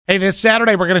Hey, this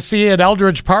Saturday, we're going to see you at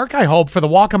Eldridge Park, I hope, for the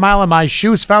Walk a Mile in My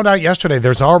Shoes. Found out yesterday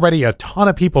there's already a ton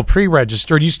of people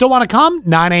pre-registered. You still want to come?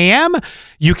 9 a.m.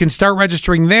 You can start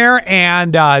registering there,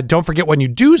 and don't forget when you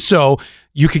do so,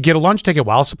 you could get a lunch ticket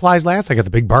while supplies last. I got the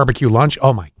big barbecue lunch.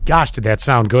 Oh, my gosh, did that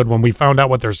sound good when we found out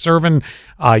what they're serving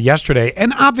yesterday.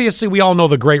 And obviously, we all know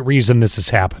the great reason this is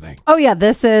happening. Oh, yeah,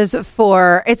 this is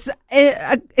for, it's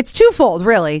twofold,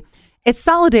 really. It's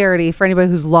solidarity for anybody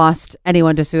who's lost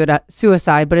anyone to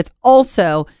suicide, but it's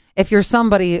also if you're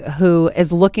somebody who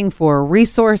is looking for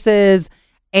resources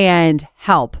and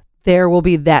help, there will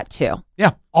be that too.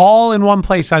 Yeah, all in one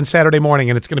place on Saturday morning,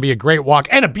 and it's going to be a great walk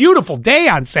and a beautiful day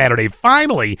on Saturday.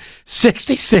 Finally,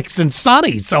 66 and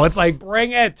sunny, so it's like,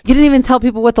 bring it. You didn't even tell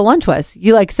people what the lunch was.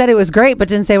 You said it was great, but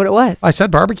didn't say what it was. I said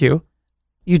barbecue.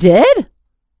 You did?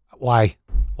 Why?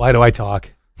 Why do I talk?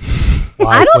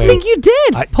 I don't think you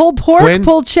did. Pulled pork,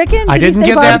 pulled chicken. I didn't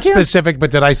get barbecue? that specific, but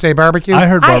did I say barbecue? I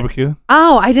heard barbecue.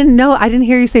 I didn't know. I didn't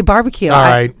hear you say barbecue. All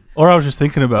right. Or I was just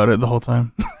thinking about it the whole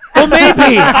time. Well,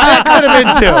 maybe. That could have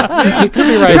been too. You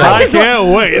could be right. I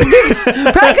can't wait.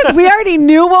 Probably because we already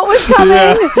knew what was coming.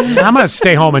 Yeah. I'm going to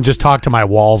stay home and just talk to my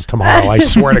walls tomorrow. I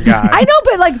swear to God. I know,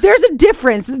 but there's a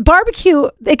difference. Barbecue,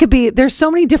 it could be, there's so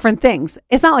many different things.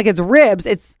 It's not like it's ribs.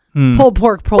 It's pulled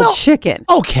pork, pulled chicken.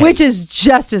 Okay. Which is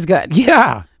just as good.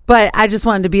 Yeah. But I just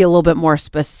wanted to be a little bit more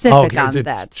specific on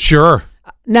that. Sure.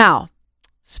 Now,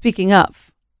 speaking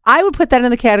of, I would put that in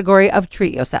the category of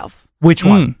treat yourself. Which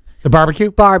one? The barbecue?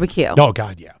 Barbecue. Oh,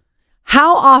 God, yeah.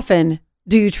 How often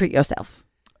do you treat yourself?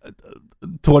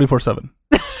 24/7.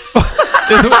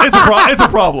 It's a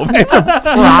problem. It's a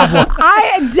problem.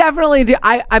 I definitely do.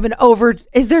 I've been over.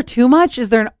 Is there too much? Is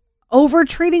there an over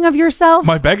treating of yourself?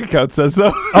 My bank account says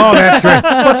so. Oh, that's great.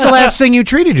 What's the last thing you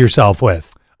treated yourself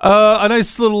with? A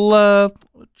nice little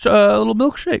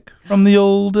milkshake from the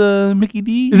old Mickey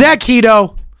D. Is that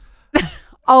keto?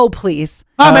 Oh, please.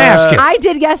 I'm asking. I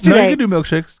did yesterday. No, you can do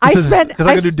milkshakes. Because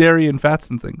I can do dairy and fats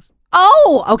and things.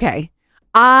 Oh, okay.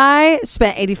 I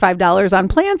spent $85 on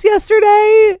plants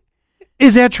yesterday.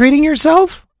 Is that treating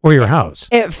yourself or your house?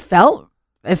 It felt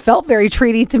very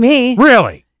treaty to me.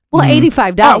 Really? Well,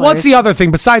 $85. What's the other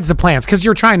thing besides the plants? Because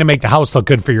you're trying to make the house look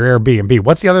good for your Airbnb.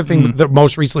 What's the other thing that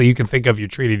most recently you can think of you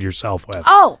treated yourself with?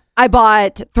 Oh, I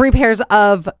bought 3 pairs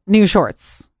of new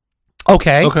shorts.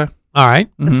 Okay. All right.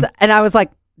 Mm-hmm. And I was like,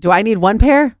 do I need 1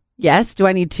 pair? Yes. Do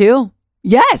I need 2?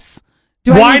 Yes.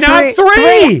 Why not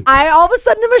 3? I all of a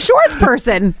sudden am a shorts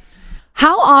person.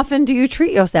 How often do you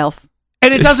treat yourself?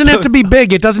 And it doesn't have to be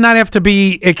big. It does not have to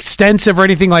be extensive or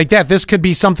anything like that. This could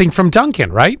be something from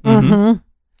Dunkin', right? Mm-hmm.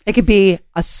 It could be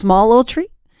a small little treat,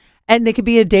 and it could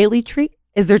be a daily treat.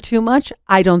 Is there too much?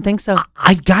 I don't think so.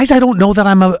 Guys, I don't know that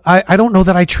I don't know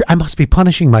that I must be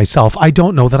punishing myself. I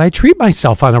don't know that I treat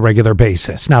myself on a regular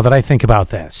basis now that I think about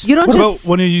this. You don't What about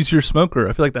when you use your smoker?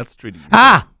 I feel like that's treating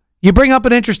you. You bring up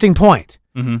an interesting point.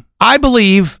 Mm-hmm. I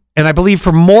believe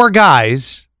for more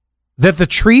guys that the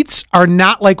treats are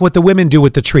not like what the women do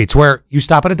with the treats, where you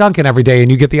stop at a Dunkin' every day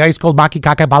and you get the ice cold maki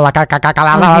kaka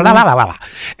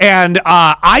and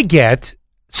I get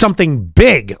something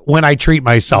big when I treat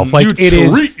myself. Like you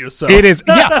treat yourself. It is.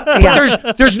 Yeah.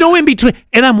 But there's no in between.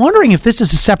 And I'm wondering if this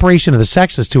is a separation of the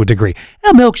sexes to a degree. A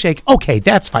milkshake, okay,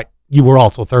 that's fine. You were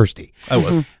also thirsty. I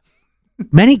was.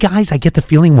 Many guys, I get the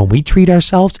feeling when we treat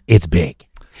ourselves, it's big.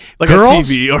 Like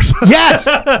girls, a TV or something. Yes.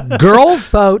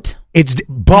 Girls. Boat. It's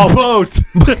boat.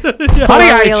 Honey,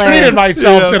 I treated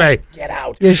myself today. Get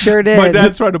out. You sure did. My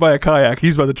dad's trying to buy a kayak.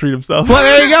 He's about to treat himself. Well,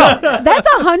 there you go. That's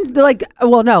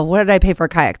 $100. No. What did I pay for a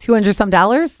kayak? $200 some.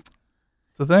 It's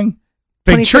the thing.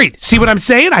 Big 26. treat. See what I'm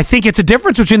saying? I think it's a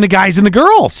difference between the guys and the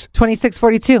girls.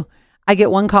 $26.42. I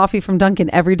get 1 coffee from Dunkin'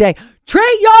 every day.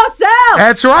 Treat yourself.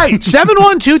 That's right.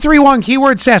 71231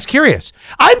 keyword says curious.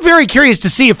 I'm very curious to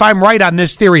see if I'm right on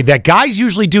this theory that guys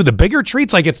usually do the bigger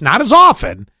treats, like it's not as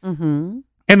often, and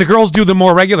the girls do the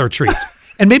more regular treats.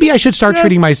 And maybe I should start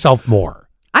treating myself more.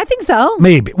 I think so.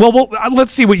 Maybe. Well,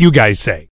 let's see what you guys say.